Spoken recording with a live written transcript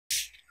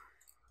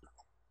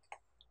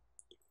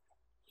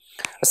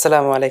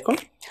আসসালামু আলাইকুম।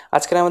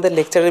 আজকের আমাদের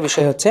লেকচারের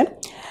বিষয় হচ্ছে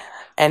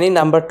Annie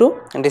number two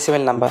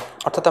decimal number,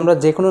 অর্থাৎ আমরা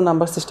যে কোনো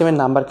নাম্বার সিস্টেমের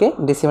নাম্বারকে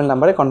ডেসিমেল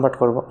নাম্বারে কনভার্ট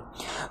করব।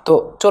 তো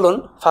চলুন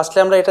ফার্স্টে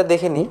আমরা এটা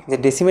দেখে নিই যে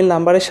ডেসিমেল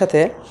নাম্বারের সাথে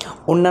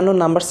অন্যান্য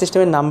নাম্বার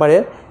সিস্টেমের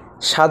নাম্বারের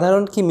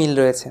সাধারণ কি মিল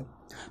রয়েছে।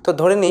 তো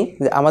ধরে নিই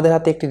যে আমাদের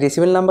হাতে একটি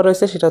ডেসিমেল নাম্বার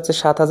রয়েছে, সেটা হচ্ছে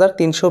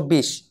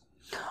 7320।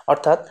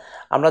 অর্থাৎ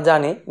আমরা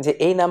জানি যে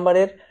এই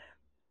নাম্বারের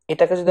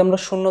এটাকে যদি আমরা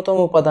শূন্যতম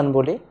উপাদান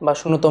বলি বা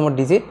শূন্যতম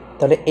ডিজিট,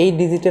 তাহলে এই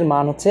ডিজিটের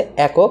মান হচ্ছে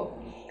একক।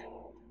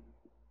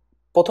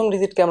 প্রথম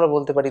ডিজিটকে আমরা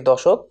বলতে পারি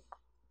দশক,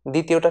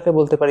 দ্বিতীয়টাকে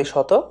বলতে পারি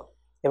শতক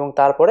এবং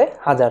তারপরে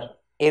হাজার,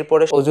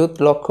 এরপরে অযুত,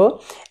 লক্ষ।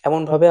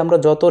 এমনভাবে আমরা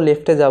যত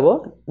লেফটে যাব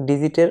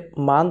ডিজিটের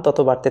মান তত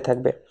বাড়তে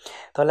থাকবে।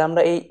 তাহলে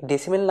আমরা এই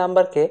ডেসিমেল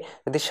নাম্বারকে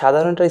যদি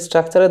সাধারণ একটা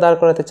স্ট্রাকচারে দাঁড়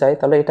করাতে চাই,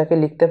 তাহলে এটাকে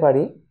লিখতে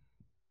পারি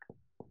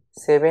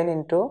 7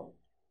 into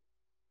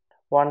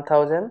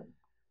 1000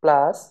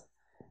 plus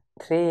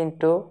 3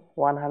 into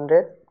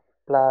 100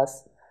 plus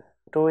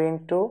 2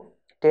 into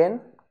 10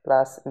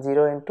 plus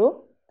 0 into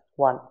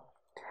 1।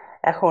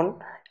 এখন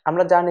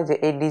আমরা জানি যে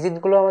এই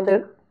ডিজিটগুলো আমাদের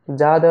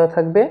যা দেওয়া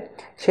থাকবে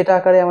সেটা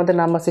আকারে আমাদের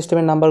নাম্বার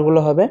সিস্টেমের নাম্বারগুলো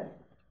হবে।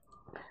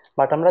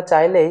 বাট আমরা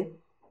চাইলেই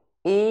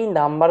এই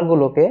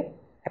নাম্বারগুলোকে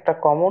একটা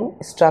কমন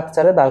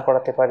স্ট্রাকচারে দাঁড়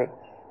করাতে পারি।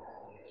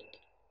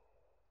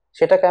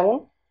 সেটা কেমন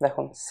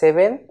দেখুন,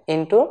 7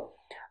 ইন্টু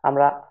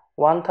আমরা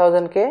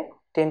 1000কে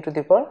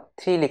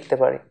 10⁻³ লিখতে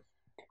পারি,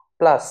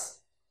 প্লাস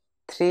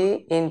 3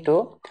 ইন্টু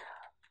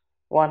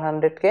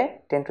 100কে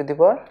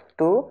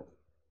 10⁻²,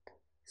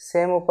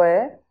 সেম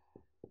উপায়ে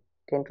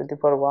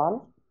 10⁻1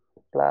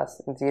 প্লাস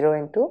 0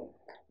 ইন্টু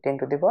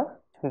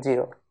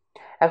 10⁻0।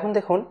 এখন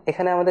দেখুন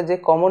এখানে আমাদের যে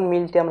কমন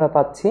মিলটি আমরা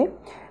পাচ্ছি,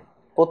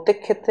 প্রত্যেক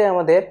ক্ষেত্রে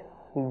আমাদের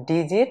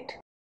ডিজিট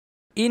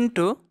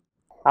ইন্টু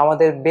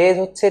আমাদের বেজ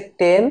হচ্ছে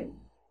 10,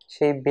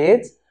 সেই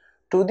বেজ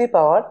টু দি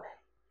পাওয়ার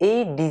এই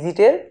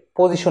ডিজিটের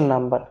পজিশন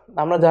নাম্বার।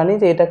 আমরা জানি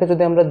যে এটাকে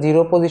যদি আমরা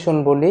 0 পজিশন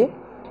বলি,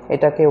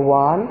 এটাকে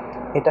 1,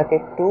 এটাকে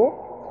 2,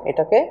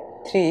 এটাকে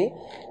 3,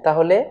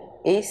 তাহলে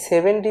এই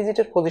 7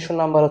 ডিজিটের পজিশন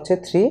নাম্বার হচ্ছে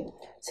 3।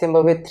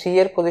 সেমভাবে 3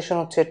 এর পজিশন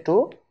হচ্ছে 2,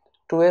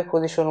 2 এর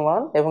পজিশন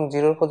 1 এবং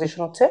 0 এর পজিশন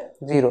হচ্ছে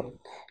 0।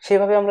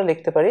 সেভাবে আমরা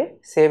লিখতে পারি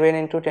 7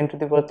 ইন্টু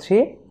 10⁻³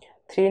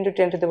 3 ইন্টু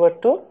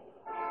 10⁻²,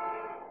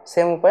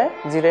 সেম উপায়ে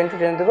 0 ইন্টু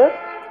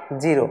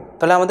 10⁻0।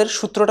 তাহলে আমাদের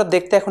সূত্রটা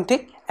দেখতে এখন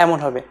ঠিক এমন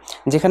হবে,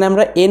 যেখানে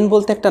আমরা n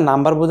বলতে একটা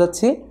নাম্বার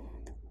বোঝাচ্ছি,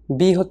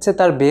 b হচ্ছে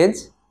তার বেজ।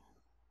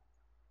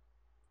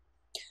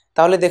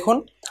 তাহলে দেখুন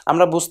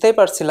আমরা বুঝতেই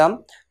পারছিলাম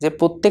যে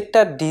প্রত্যেকটা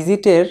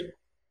ডিজিটের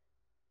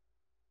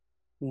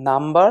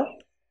number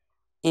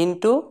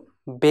into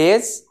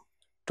base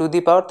to the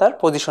পাওয়ার তার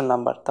পজিশন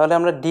নাম্বার। তাহলে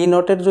আমরা ডি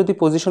নোটের যদি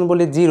পজিশন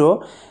বলি 0,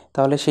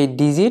 তাহলে সেই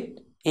digit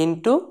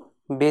into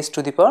base to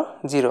the power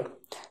 0।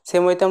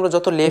 Same ওয়েতে আমরা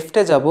যত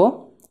লেফটে যাব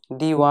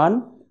d1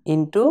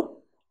 into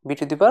B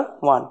to the পাওয়ার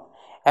 1।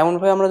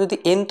 এমনভাবে আমরা যদি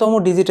nতম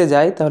ডিজিটে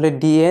যাই তাহলে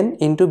dn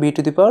into B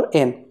to the power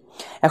n।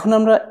 এখন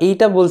আমরা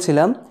এইটা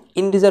বলছিলাম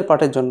ইন্টিজার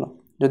পার্টের জন্য।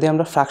 যদি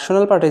আমরা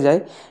ফ্র্যাকশনাল পার্টে যাই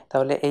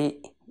তাহলে এই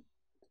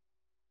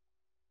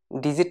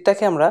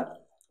ডিজিটটাকে আমরা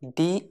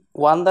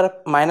d1 দ্বারা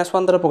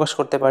 -1 দ্বারা প্রকাশ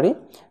করতে পারি।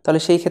 তাহলে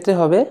সেই ক্ষেত্রে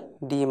হবে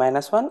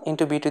d-1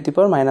 into B to the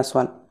power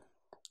 -1,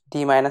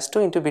 d-2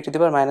 into B to the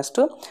পাওয়ার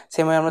 -2।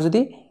 সেমভাবে আমরা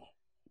যদি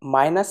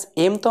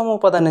 -mতম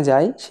উপাদানে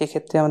যাই,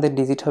 সেক্ষেত্রে আমাদের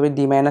ডিজিট হবে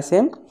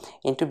d-m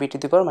into B to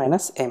the power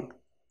 -m।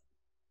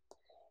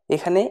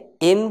 এখানে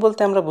n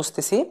বলতে আমরা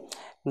বুঝতেছি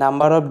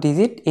number of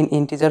digit in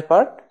integer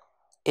part,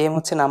 m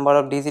হচ্ছে number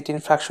of digit in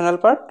fractional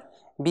part,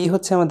 b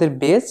হচ্ছে আমাদের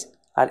বেজ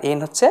আর n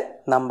হচ্ছে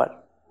নাম্বার।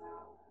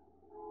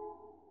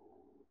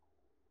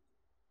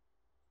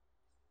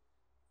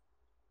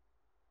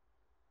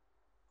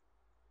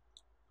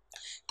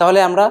 তাহলে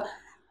আমরা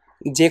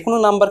যে কোনো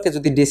নাম্বারকে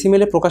যদি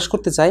ডেসিমেলে প্রকাশ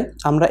করতে চাই,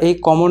 আমরা এই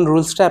কমন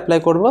রুলসটা অ্যাপ্লাই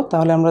করব,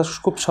 তাহলে আমরা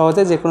খুব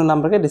সহজে যে কোনো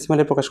নাম্বারকে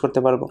ডেসিমেলে প্রকাশ করতে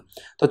পারবো।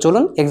 তো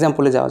চলুন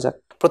এক্সাম্পলে যাওয়া যাক।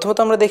 প্রথমত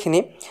আমরা দেখে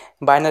নিই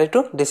বাইনারি টু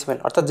ডেসিমেল,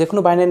 অর্থাৎ যে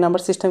কোনো বাইনারি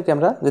নাম্বার সিস্টেমকে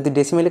আমরা যদি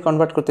ডেসিমেলে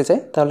কনভার্ট করতে চাই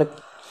তাহলে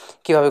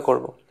কীভাবে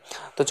করব।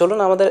 তো চলুন,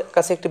 আমাদের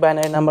কাছে একটি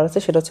বাইনারি নাম্বার আছে,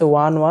 সেটা হচ্ছে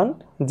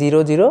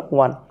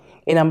 11001।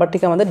 এই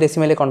নাম্বারটিকে আমাদের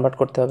ডেসিমেলে কনভার্ট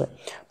করতে হবে।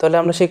 তাহলে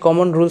আমরা সেই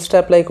কমন রুলসটা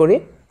অ্যাপ্লাই করি।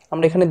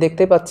 আমরা এখানে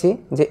দেখতে পাচ্ছি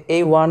যে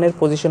এই 1-এর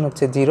পজিশন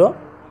হচ্ছে 0,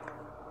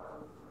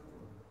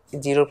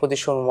 0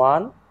 পজিশন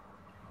 1,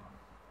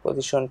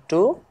 পজিশন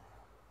 2,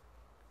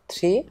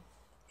 3,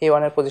 এই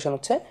 1-এর পজিশন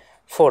হচ্ছে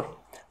 4।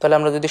 তাহলে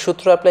আমরা যদি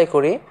সূত্র অ্যাপ্লাই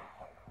করি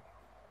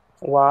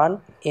 1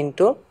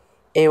 ইন্টু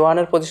এই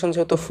 1-এর পজিশন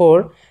যেহেতু 4,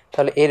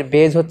 তাহলে এর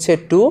বেজ হচ্ছে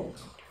 2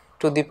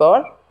 টু দি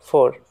পাওয়ার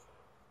 4,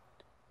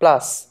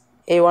 প্লাস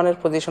এই 1-এর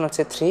পজিশন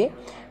হচ্ছে 3,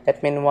 that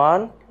mean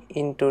 1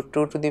 into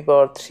 2 to the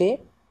power 3,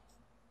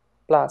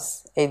 plus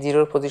এই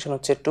 0-এর পজিশন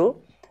হচ্ছে 2,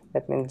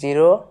 that mean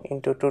 0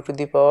 into 2 to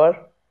the power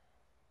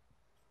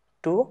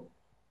 2,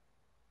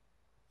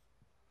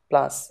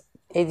 plus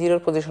এই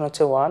 0-এর পজিশন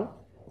হচ্ছে 1,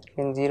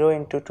 0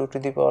 into 2 to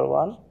the power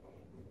 1,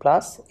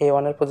 plus এই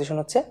 1-এর পজিশন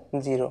হচ্ছে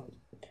 0,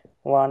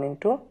 1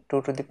 ইন্টু 2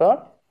 টু দি পাওয়ার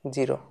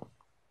 0।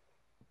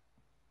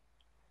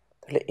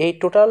 তাহলে এই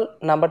টোটাল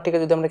নাম্বারটিকে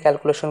যদি আমরা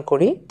ক্যালকুলেশন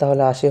করি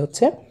তাহলে আসে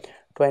হচ্ছে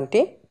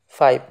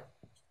 25।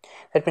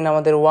 দ্যাট মিন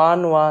আমাদের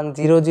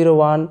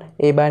 11001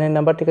 এই বাইনারি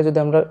নাম্বারটিকে যদি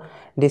আমরা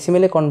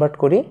ডেসিমেলে কনভার্ট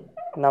করি,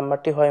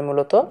 নাম্বারটি হয়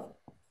মূলত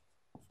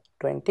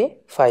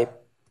 25।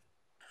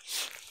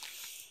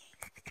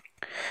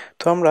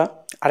 তো আমরা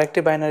আরেকটি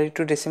বাইনারি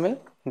টু ডেসিমেল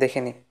দেখে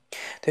নিই।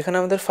 তো এখানে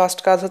আমাদের ফার্স্ট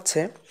কাজ হচ্ছে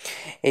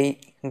এই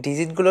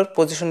ডিজিটগুলোর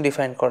পজিশন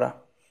ডিফাইন করা।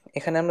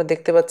 এখানে আমরা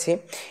দেখতে পাচ্ছি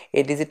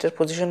এই ডিজিটের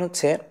পজিশন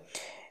হচ্ছে,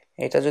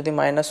 এটা যদি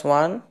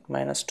 -1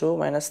 -2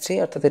 -3,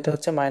 অর্থাৎ এটা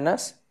হচ্ছে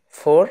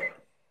 -4,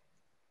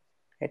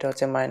 এটা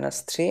হচ্ছে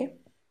 -3,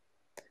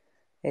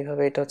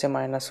 এইভাবে এটা হচ্ছে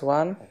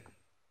 -1,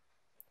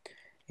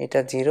 এটা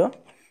 0।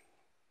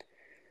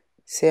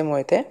 সেম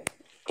ওয়েতে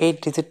এই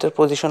ডিজিটটার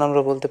পজিশন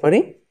আমরা বলতে পারি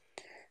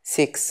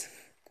 6।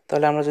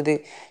 তাহলে আমরা যদি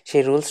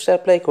সেই রুলসটা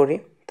অ্যাপ্লাই করি,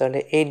 তাহলে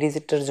এই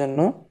ডিজিটটার জন্য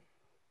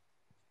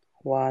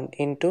 1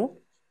 ×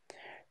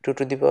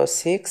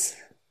 2⁶,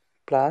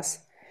 প্লাস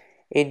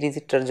এই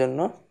ডিজিটটার জন্য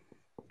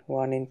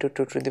 1 ×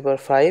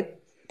 2⁵,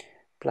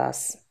 প্লাস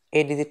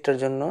এই ডিজিটটার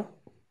জন্য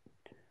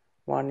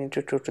 1 ×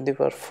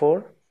 2⁴,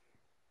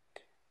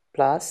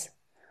 প্লাস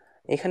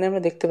এখানে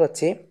আমরা দেখতে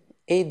পাচ্ছি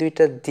এই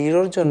দুইটা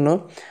জিরোর জন্য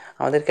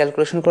আমাদের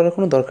ক্যালকুলেশন করার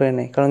কোনো দরকারই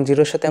নেই, কারণ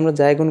জিরোর সাথে আমরা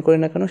যাই গুণ করি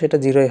না কেন সেটা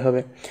জিরোই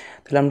হবে।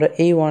 তাহলে আমরা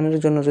এই 1-এর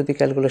জন্য যদি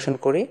ক্যালকুলেশন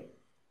করি,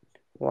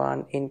 1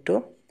 ×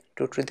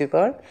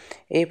 2⁴,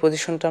 এই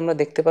পজিশনটা আমরা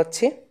দেখতে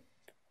পাচ্ছি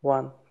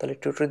 1, তাহলে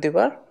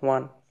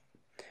 2⁴,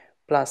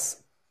 প্লাস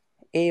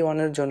এই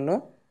 1-এর জন্য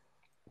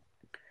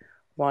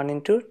 1 ×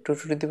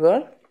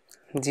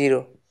 2⁴,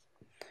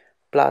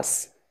 প্লাস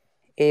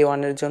এই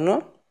 1-এর জন্য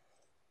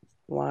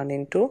 1 ×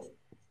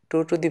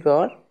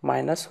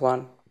 2⁻−1,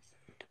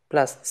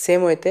 প্লাস সেম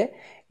ওয়েতে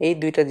এই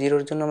দুইটা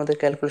জিরোর জন্য আমাদের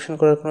ক্যালকুলেশন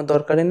করার কোনো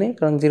দরকারই নেই,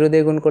 কারণ জিরো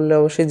দিয়ে গুণ করলে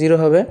অবশ্যই জিরো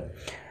হবে।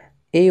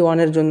 এই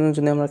 1-এর জন্য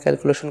যদি আমরা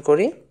ক্যালকুলেশন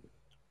করি,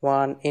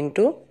 1 ×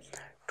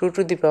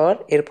 2⁻,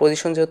 এর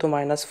পজিশন যেহেতু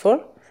 -4,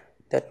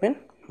 দ্যাট মিন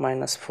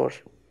 -4।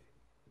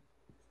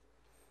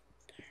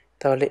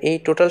 তাহলে এই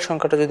টোটাল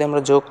সংখ্যাটা যদি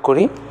আমরা যোগ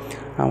করি,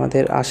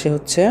 আমাদের আসে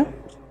হচ্ছে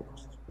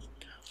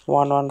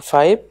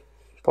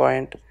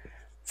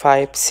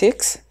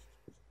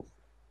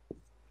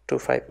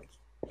 115.5625,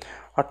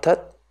 অর্থাৎ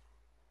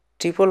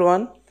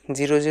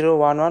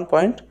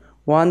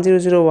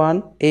 1110011.1001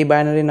 এই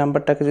বাইনারি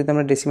নাম্বারটাকে যদি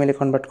আমরা ডেসিমেলে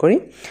কনভার্ট করি,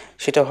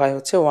 সেটা হয়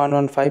হচ্ছে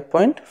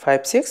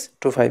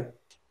 115.5625।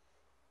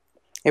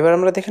 এবার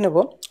আমরা দেখে নেব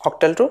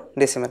অক্টাল টু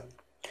ডেসিমেল।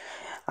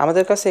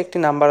 আমাদের কাছে একটি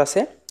নাম্বার আছে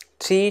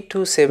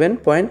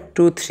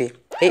 327.23।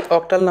 এই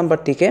অক্টাল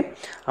নাম্বারটিকে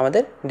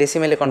আমাদের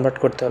ডেসিমেলে কনভার্ট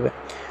করতে হবে।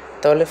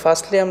 তাহলে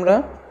ফার্স্টলি আমরা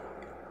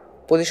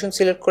পজিশন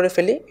সিলেক্ট করে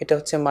ফেলি। এটা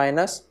হচ্ছে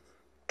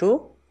 -2,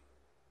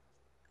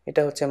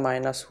 এটা হচ্ছে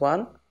 -1,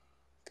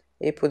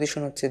 এই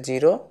পজিশন হচ্ছে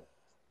 0,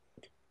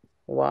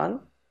 1,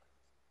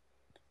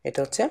 এটা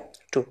হচ্ছে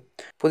 2।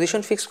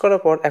 পজিশন ফিক্স করার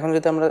পর এখন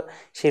যদি আমরা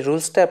সেই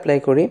রুলসটা অ্যাপ্লাই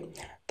করি,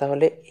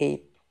 তাহলে এই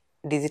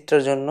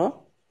ডিজিটটার জন্য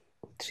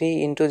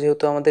 3 ×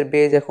 যেহেতু আমাদের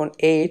বেজ এখন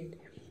 8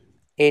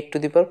 টু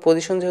দি পাওয়ার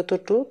পজিশন যেহেতু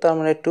 2, তার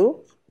মানে 2,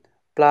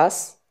 প্লাস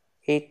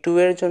এই 2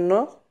 এর জন্য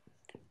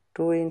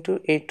 2 ×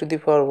 8 টু দি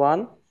পাওয়ার 1,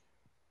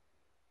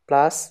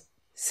 প্লাস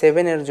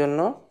 7 এর জন্য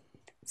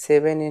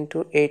 7 ×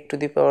 8 টু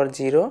দি পাওয়ার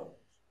 0,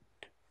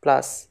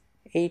 প্লাস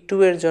এই 2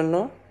 এর জন্য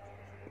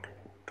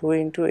 2 ×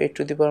 8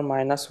 টু দি পাওয়ার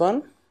 -1,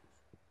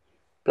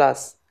 প্লাস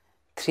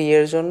 3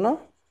 এর জন্য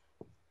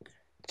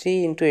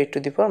 3 × 8 টু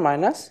দি পাওয়ার -2।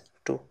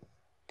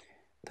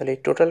 তাহলে এই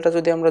টোটালটা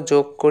যদি আমরা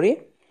যোগ করি,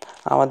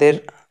 আমাদের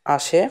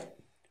আসে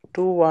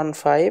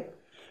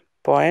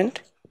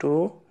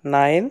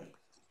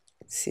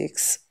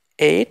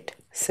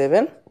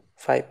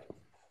 215.296875।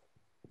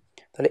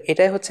 তাহলে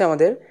এটাই হচ্ছে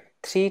আমাদের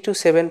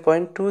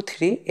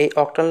 327.23 এই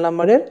অক্টাল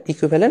নাম্বারের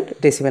ইকুইভ্যালেন্ট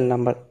ডেসিমেল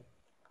নাম্বার।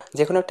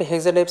 যে কোনো একটা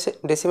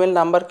হেক্সাডেসিমেল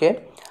নাম্বারকে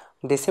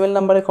ডেসিমেল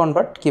নাম্বারে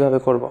কনভার্ট কিভাবে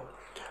করব।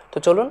 তো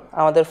চলুন,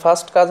 আমাদের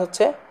ফার্স্ট কাজ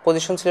হচ্ছে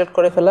পজিশন সিলেক্ট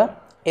করে ফেলা।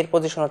 এর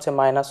পজিশন হচ্ছে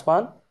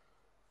 -1,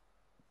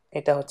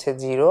 এটা হচ্ছে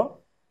 0,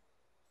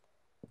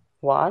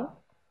 1,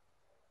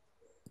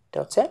 এটা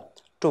হচ্ছে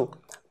 2।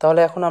 তাহলে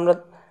এখন আমরা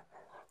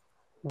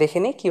দেখে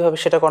নিই কীভাবে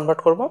সেটা কনভার্ট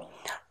করব।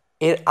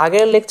 এর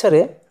আগের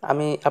লেকচারে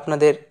আমি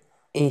আপনাদের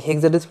এই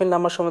হেক্সাডেসিমেল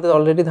নাম্বার সম্বন্ধে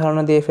অলরেডি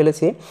ধারণা দিয়ে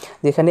ফেলেছি,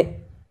 যেখানে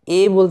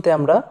এ বলতে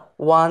আমরা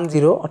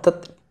 10 অর্থাৎ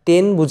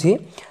 10 বুঝি।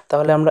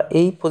 তাহলে আমরা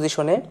এই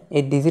পজিশনে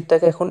এই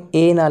ডিজিটটাকে এখন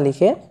এ না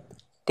লিখে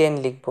 10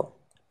 লিখব।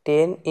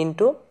 10 ×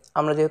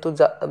 আমরা যেহেতু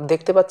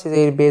দেখতে পাচ্ছি যে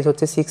এর বেজ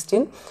হচ্ছে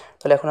 16,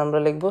 তাহলে এখন আমরা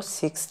লিখব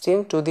 16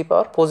 টু দি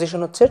পাওয়ার পজিশন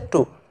হচ্ছে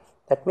 2,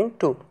 দ্যাট মিন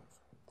 2,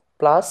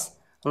 প্লাস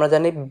আমরা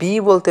জানি বি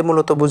বলতে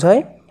মূলত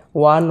বোঝায়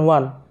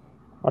 11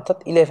 অর্থাৎ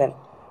 11।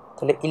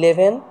 তাহলে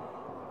 11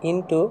 ×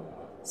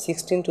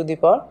 16 টু দি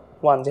পাওয়ার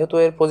 1, যেহেতু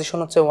এর পজিশন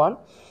হচ্ছে 1।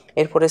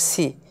 এরপরে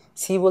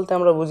সি বলতে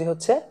আমরা বুঝি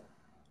হচ্ছে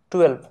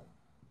 12,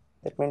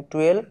 that mean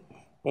 12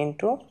 ×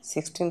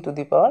 16 to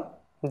the power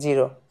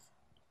 0,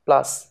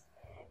 plus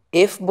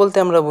F বলতে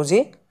আমরা বুঝি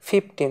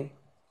 15,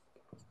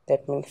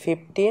 দ্যাট মিন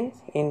 15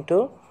 ×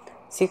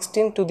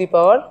 16 টু দি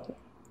পাওয়ার,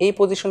 এই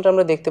পজিশনটা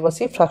আমরা দেখতে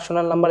পাচ্ছি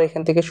ফ্র্যাকশনাল নাম্বার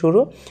এখান থেকে শুরু,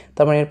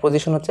 তার মানে এর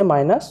পজিশন হচ্ছে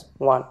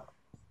 -1।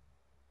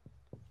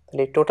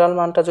 তাহলে এই টোটাল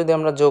মানটা যদি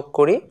আমরা যোগ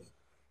করি,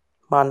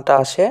 মানটা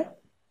আসে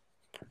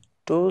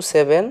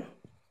 27.23।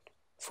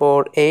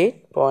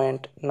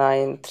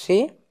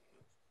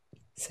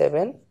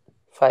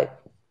 278.9375।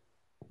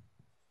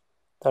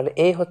 তাহলে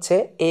এই হচ্ছে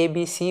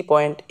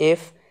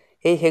ABC.F।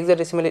 এই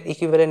হেক্সাডেসিমালের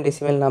ইকুইভ্যালেন্ট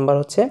ডেসিমেল নাম্বার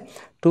হচ্ছে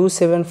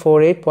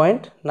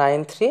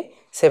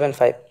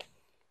 2748.9375।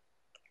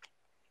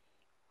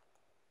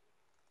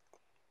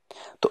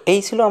 তো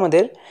এই ছিল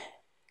আমাদের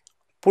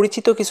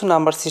পরিচিত কিছু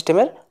নাম্বার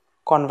সিস্টেমের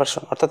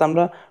কনভার্সন, অর্থাৎ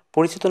আমরা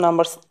পরিচিত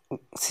নাম্বার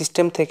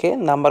সিস্টেম থেকে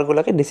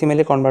নাম্বারগুলোকে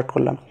ডেসিমেলে কনভার্ট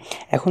করলাম।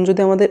 এখন যদি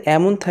আমাদের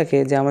এমন থাকে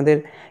যে আমাদের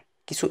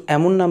কিছু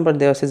এমন নাম্বার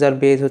দেওয়া আছে যার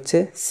বেজ হচ্ছে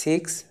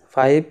 6,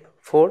 5,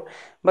 4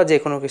 বা যে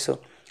কোনো কিছু,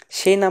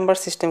 সেই নাম্বার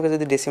সিস্টেমকে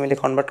যদি ডেসিমেলে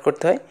কনভার্ট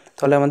করতে হয়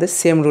তাহলে আমাদের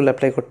সেম রুল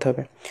অ্যাপ্লাই করতে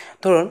হবে।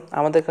 ধরুন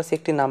আমাদের কাছে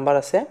একটি নাম্বার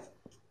আছে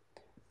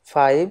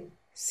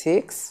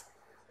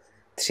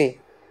 563,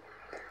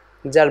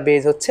 যার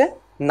বেজ হচ্ছে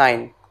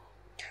 9।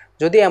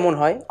 যদি এমন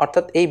হয়,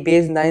 অর্থাৎ এই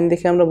বেজ 9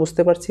 দেখে আমরা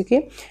বুঝতে পারছি কি,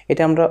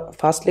 এটা আমরা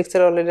ফার্স্ট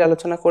লেকচারে অলরেডি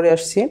আলোচনা করে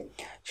আসছি,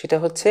 সেটা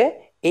হচ্ছে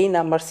এই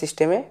নাম্বার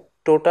সিস্টেমে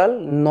টোটাল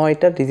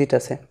 9টা ডিজিট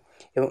আছে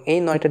এবং এই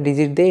 9টা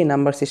ডিজিট দিয়ে এই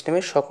নাম্বার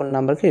সিস্টেমের সকল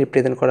নাম্বারকে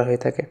রিপ্রেজেন্ট করা হয়ে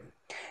থাকে।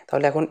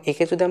 তাহলে এখন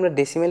একে যদি আমরা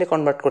ডেসিমেলে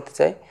কনভার্ট করতে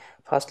চাই,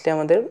 ফার্স্টলি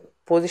আমাদের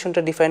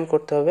পজিশনটা ডিফাইন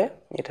করতে হবে।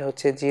 এটা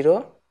হচ্ছে 0,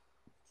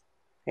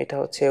 এটা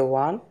হচ্ছে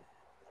 1,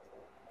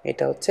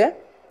 এটা হচ্ছে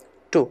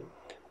 2।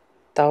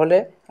 তাহলে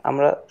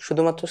আমরা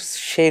শুধুমাত্র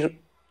সেই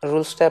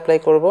রুলসটা অ্যাপ্লাই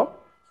করব।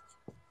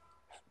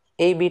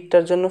 এই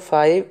বিটটার জন্য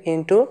 5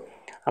 ইন্টু,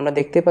 আমরা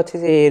দেখতে পাচ্ছি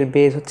যে এর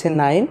বেজ হচ্ছে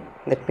 9,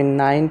 দ্যাট মিন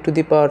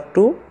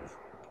 9^2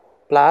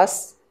 প্লাস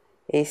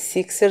এই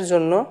 6-এর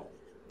জন্য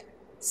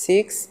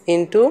 6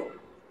 ইন্টু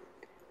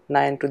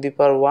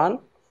 9^1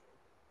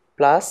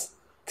 প্লাস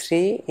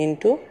 3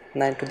 ইন্টু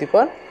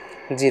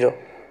 9^0।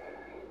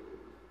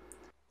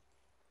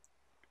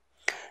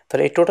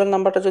 তাহলে এই টোটাল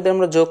নাম্বারটা যদি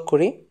আমরা যোগ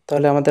করি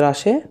তাহলে আমাদের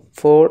আসে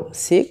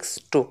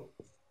 462,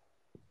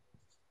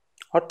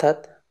 অর্থাৎ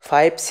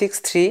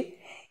 563।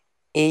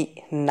 এই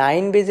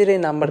 9 বেজের এই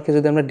নাম্বারকে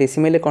যদি আমরা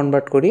ডেসিমেলে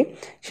কনভার্ট করি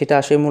সেটা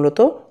আসে মূলত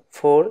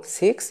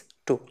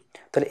 462।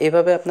 তাহলে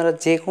এভাবে আপনারা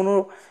যে কোনো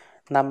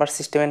নাম্বার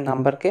সিস্টেমের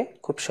নাম্বারকে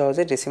খুব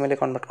সহজে ডেসিমেলে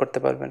কনভার্ট করতে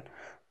পারবেন।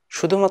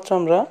 শুধুমাত্র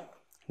আমরা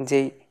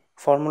যেই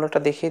ফর্মুলাটা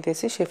দেখিয়ে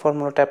দিয়েছি সেই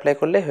ফর্মুলাটা অ্যাপ্লাই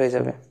করলে হয়ে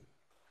যাবে।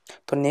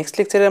 তো নেক্সট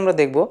লেকচারে আমরা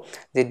দেখব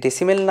যে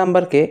ডেসিমেল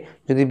নাম্বারকে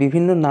যদি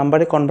বিভিন্ন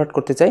নাম্বারে কনভার্ট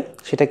করতে চাই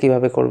সেটা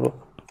কিভাবে করব।